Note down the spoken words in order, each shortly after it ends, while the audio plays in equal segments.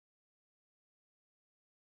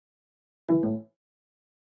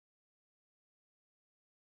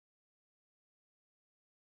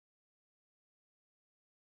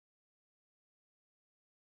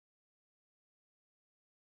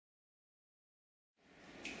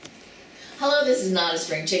Hello, this is Not a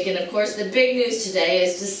Spring Chicken. Of course, the big news today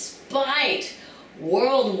is despite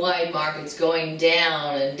worldwide markets going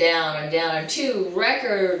down and down and down, and 2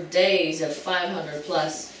 record days of 500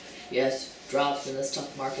 plus, yes, drops in the stock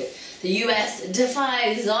market, the U.S.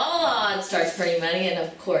 defies all odds, starts printing money, and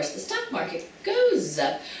of course the stock market goes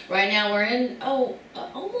up. Right now we're in,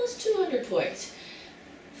 almost 200 points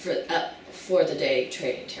for the day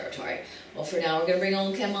trading territory. Well, for now, we're going to bring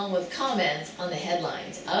Oldecam on with comments on the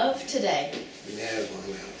headlines of today.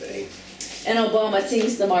 And Obama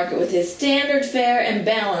sings the market with his standard, fair, and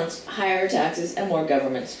balanced higher taxes and more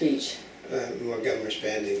government speech. More government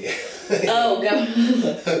spending. Oh,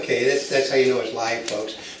 government. Okay, that's how you know it's live,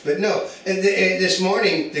 folks. But no, this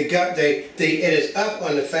morning it is up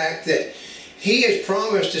on the fact that he has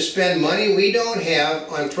promised to spend money we don't have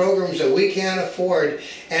on programs that we can't afford,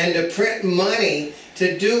 and to print money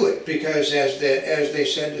to do it, because as they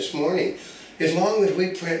said this morning, as long as we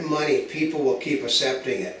print money, people will keep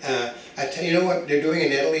accepting it. You know what they're doing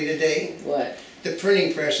in Italy today? What? The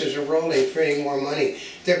printing presses are rolling, printing more money.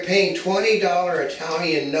 They're paying $20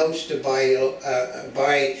 Italian notes to buy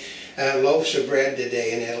loaves of bread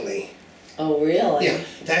today in Italy. Oh, really? Yeah,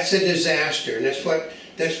 that's a disaster, and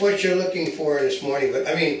that's what you're looking for this morning. But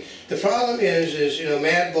I mean, the problem is you know,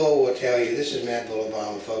 Mad Bull will tell you, this is Mad Bull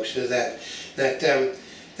Obama, folks, is that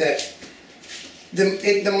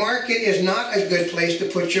the market is not a good place to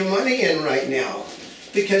put your money in right now,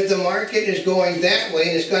 because the market is going that way,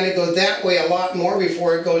 and it's going to go that way a lot more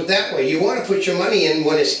before it goes that way. You want to put your money in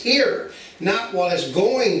when it's here, not while it's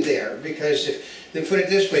going there, because if they put it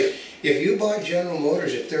this way, if you bought General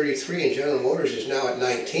Motors at 33 and General Motors is now at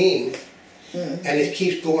 19, and it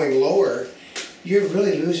keeps going lower, you're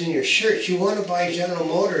really losing your shirt. You want to buy General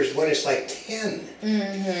Motors when it's like 10.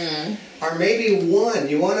 Or maybe 1.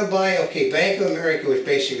 You want to buy, okay, Bank of America, which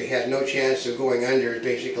basically has no chance of going under, has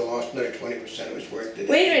basically lost another 20% of its worth today.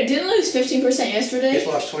 Wait a minute, didn't it lose 15% yesterday? It's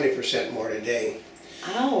lost 20% more today.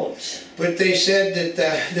 Ouch. But they said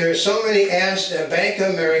that there are so many Bank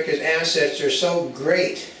of America's assets are so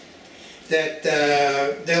great that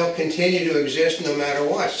they'll continue to exist no matter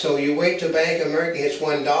what. So you wait till Bank of America hits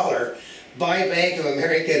 $1, buy Bank of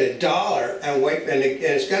America at $1, and wait, and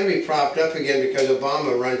it's going to be propped up again because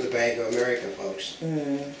Obama runs the Bank of America, folks.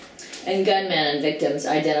 And gunmen and victims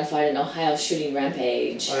identified in Ohio shooting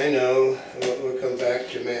rampage. I know. We'll come back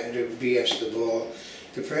to BS the Bull.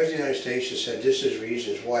 The President of the United States has said this is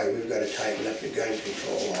reasons why we've got to tighten up the gun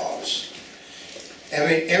control laws. I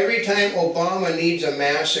mean, every time Obama needs a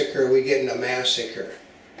massacre, we get in a massacre.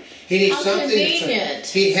 He needs something. Convenient.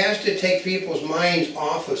 He has to take people's minds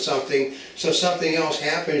off of something so something else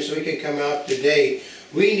happens, so we can come out today.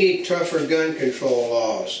 We need tougher gun control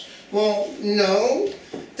laws. Well, no.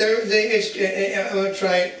 I'm going to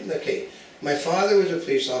try. Okay. My father was a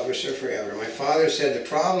police officer forever. My father said the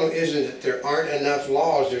problem isn't that there aren't enough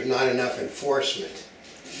laws, there's not enough enforcement.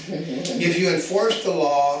 If you enforce the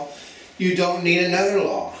law, you don't need another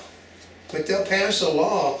law. But they'll pass a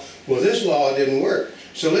law. Well, this law didn't work,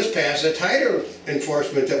 so let's pass a tighter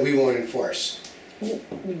enforcement that we won't enforce.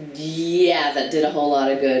 Yeah, that did a whole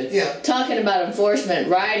lot of good. Yeah. Talking about enforcement,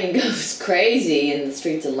 rioting goes crazy in the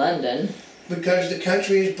streets of London. Because the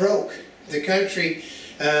country is broke. The country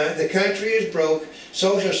is broke.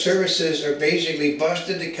 Social services are basically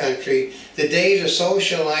busted the country. The days of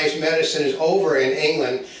socialized medicine is over in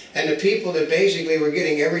England, and the people that basically were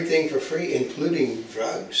getting everything for free, including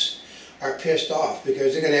drugs, are pissed off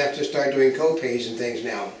because they're going to have to start doing co-pays and things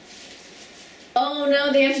now. Oh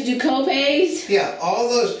no, they have to do co-pays? Yeah, all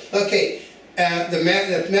those. Okay, the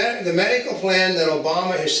medical plan that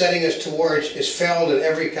Obama is setting us towards is failed in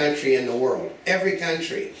every country in the world. Every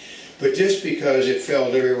country. But just because it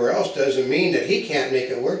failed everywhere else doesn't mean that he can't make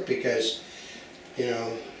it work, because, you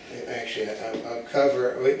know, actually I'll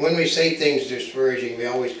cover, when we say things disparaging, we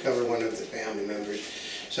always cover one of the family members.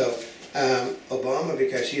 So Obama,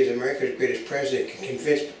 because he is America's greatest president, can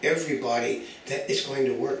convince everybody that it's going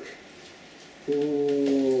to work.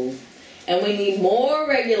 Ooh. And we need more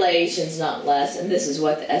regulations, not less, and this is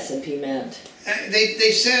what the S&P meant.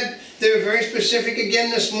 They said, they were very specific again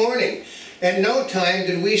this morning. At no time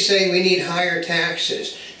did we say we need higher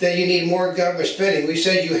taxes, that you need more government spending. We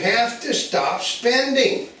said you have to stop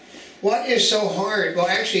spending. What is so hard? Well,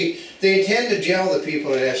 actually, they intend to jail the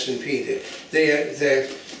people at S&P. The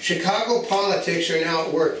Chicago politics are now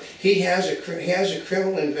at work. He has a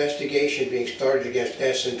criminal investigation being started against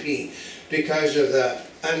S&P because of the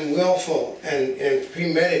unwillful and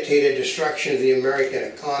premeditated destruction of the American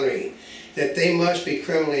economy. That they must be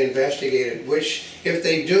criminally investigated, which, if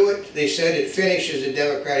they do it, they said it finishes the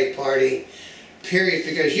Democratic Party period,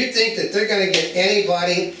 because you think that they're going to get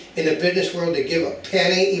anybody in the business world to give a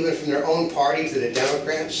penny, even from their own party, to the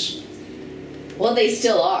Democrats? Well, they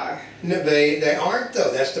still are. No, they aren't,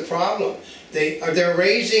 though. That's the problem. They're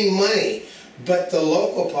raising money, but the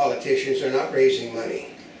local politicians are not raising money.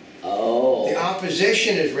 Oh. The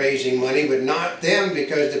opposition is raising money, but not them,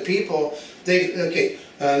 because the people,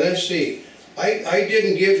 let's see. I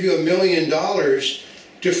didn't give you $1 million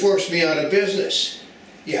to force me out of business.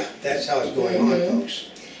 Yeah, that's how it's going on, folks.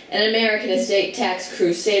 An American estate tax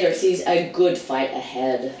crusader sees a good fight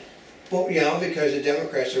ahead. Well, yeah, because the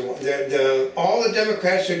Democrats are, all the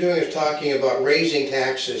Democrats are doing is talking about raising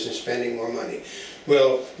taxes and spending more money.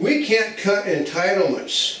 Well, we can't cut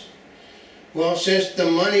entitlements. Well, since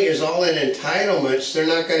the money is all in entitlements, they're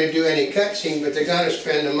not going to do any cutting, but they're going to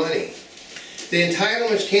spend the money. The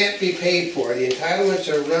entitlements can't be paid for. The entitlements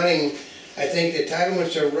are running, I think the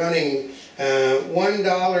entitlements are running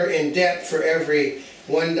 $1 in debt for every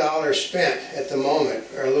 $1 spent at the moment,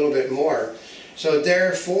 or a little bit more. So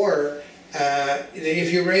therefore,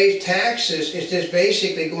 if you raise taxes, it's just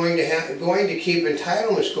basically going to keep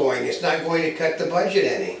entitlements going. It's not going to cut the budget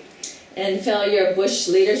any. And failure of Bush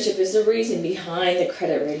leadership is the reason behind the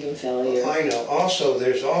credit rating failure. I know. Also,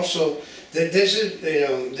 there's also that this is,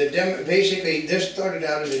 basically this started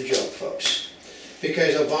out as a joke, folks,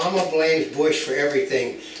 because Obama blames Bush for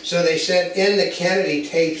everything. So they said in the Kennedy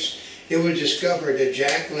tapes, it was discovered that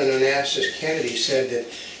Jacqueline Onassis Kennedy said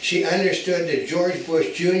that she understood that George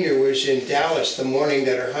Bush Jr. was in Dallas the morning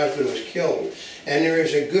that her husband was killed, and there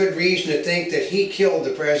is a good reason to think that he killed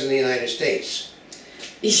the President of the United States.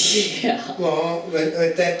 Yeah. Well,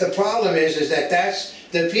 but the problem is that that's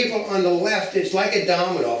the people on the left. It's like a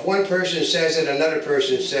domino. If one person says it, another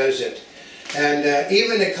person says it, and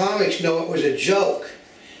even the comics know it was a joke.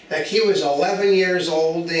 Like he was 11 years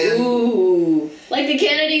old then. Ooh, like the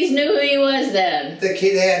Kennedys knew who he was then. They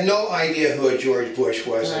had no idea who George Bush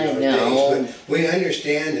was in those days. But we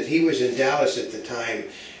understand that he was in Dallas at the time,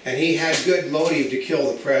 and he had good motive to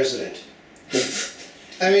kill the president.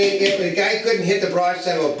 I mean, if the guy couldn't hit the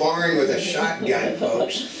broadside of a barn with a shotgun,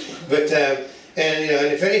 folks. But and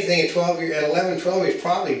if anything, at 11, 12, he's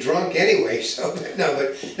probably drunk anyway. So no,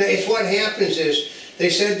 but it's what happens is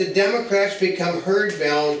they said the Democrats become herd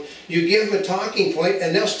bound. You give them a talking point,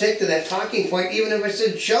 and they'll stick to that talking point, even if it's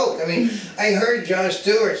a joke. I mean, I heard Jon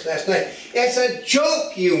Stewart's last night. It's a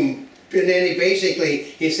joke, you. And then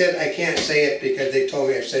he said, I can't say it because they told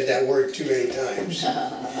me I've said that word too many times.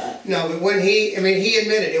 No, but when he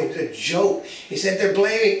admitted it was a joke. He said they're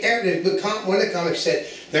blaming, one of the comics said,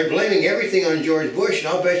 they're blaming everything on George Bush, and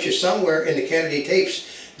I'll bet you somewhere in the Kennedy tapes,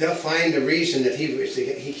 they'll find the reason that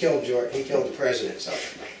he killed the president. So.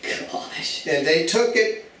 Oh my gosh. And they took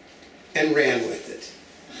it and ran with it.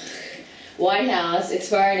 White House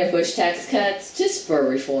expiring of Bush tax cuts to spur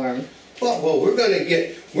reform. Well, we're going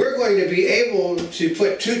to be able to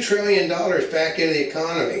put $2 trillion back into the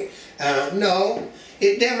economy. No,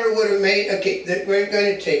 it never would have made. Okay, we're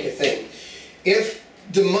going to take a thing. If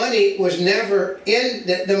the money was never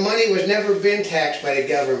the money was never been taxed by the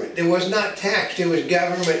government. It was not taxed. It was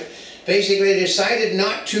government. Basically, decided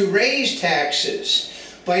not to raise taxes.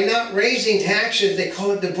 By not raising taxes, they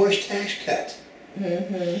call it the Bush tax cut.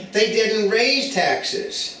 Mm-hmm. They didn't raise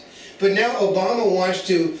taxes, but now Obama wants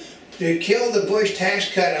to kill the Bush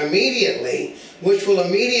tax cut immediately, which will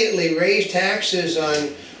immediately raise taxes on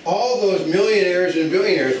all those millionaires and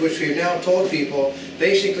billionaires, which we've now told people,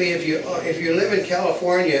 basically if you live in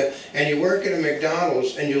California and you work at a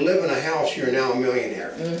McDonald's and you live in a house, you're now a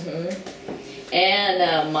millionaire. Mm-hmm.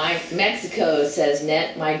 And Mexico says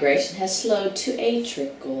net migration has slowed to a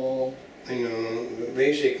trickle. I know,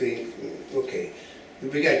 basically, okay,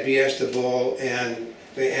 we got BS the Bull and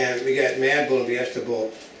we got Mad Bull and BS the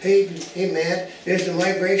Bull. Hey Mad, is the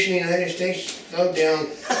migration in the United States slowed down?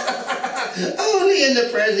 Only in the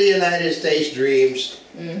President of the United States dreams.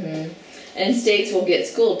 Mm-hmm. And states will get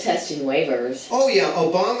school testing waivers. Oh yeah,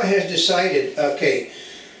 Obama has decided, okay,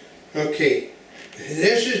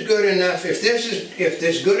 this is good enough. If this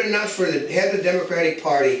is good enough for the head of the Democratic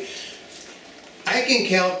Party, I can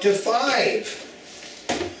count to 5.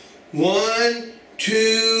 1,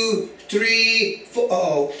 2, 3,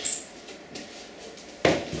 4.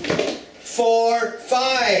 4,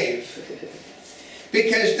 5.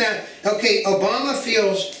 Because now, okay, Obama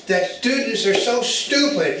feels that students are so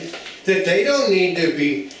stupid that they don't need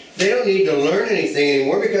to learn anything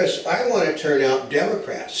anymore because I want to turn out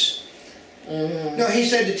Democrats. Mm-hmm. No, he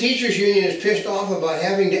said the teachers union is pissed off about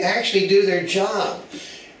having to actually do their job.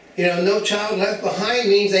 You know, no child left behind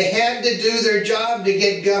means they had to do their job to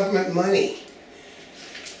get government money.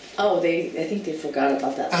 Oh, I think they forgot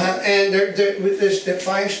about that. And the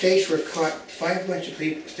 5 bunch of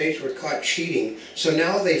states were caught cheating. So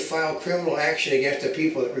now they filed criminal action against the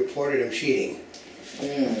people that reported them cheating.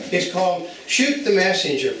 It's called shoot the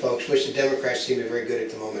messenger, folks, which the Democrats seem to be very good at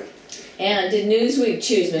the moment. And did Newsweek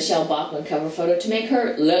choose Michelle Bachmann cover photo to make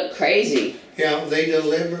her look crazy? Yeah, they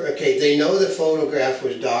they know the photograph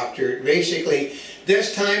was doctored. Basically,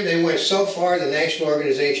 this time they went so far, the National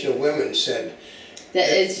Organization of Women said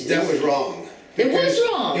that was wrong. It was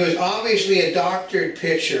wrong. It was obviously a doctored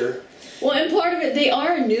picture. Well, and part of it, they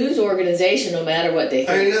are a news organization no matter what they think.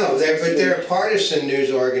 I know, but they're a partisan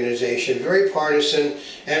news organization, very partisan.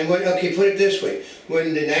 And put it this way,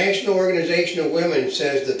 when the National Organization of Women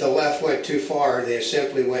says that the left went too far, they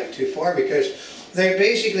simply went too far because they're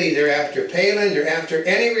after Palin, they're after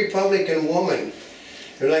any Republican woman.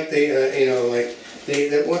 They're like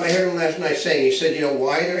what I heard him last night saying, he said, you know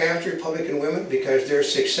why they're after Republican women? Because they're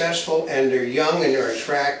successful and they're young and they're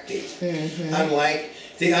attractive. Unlike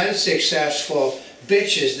the unsuccessful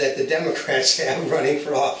bitches that the Democrats have running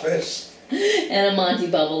for office. And a Monty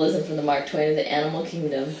Bubbleism from the Mark Twain of the Animal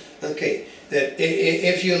Kingdom. Okay, that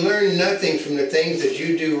if you learn nothing from the things that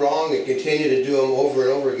you do wrong and continue to do them over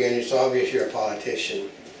and over again, it's obvious you're a politician.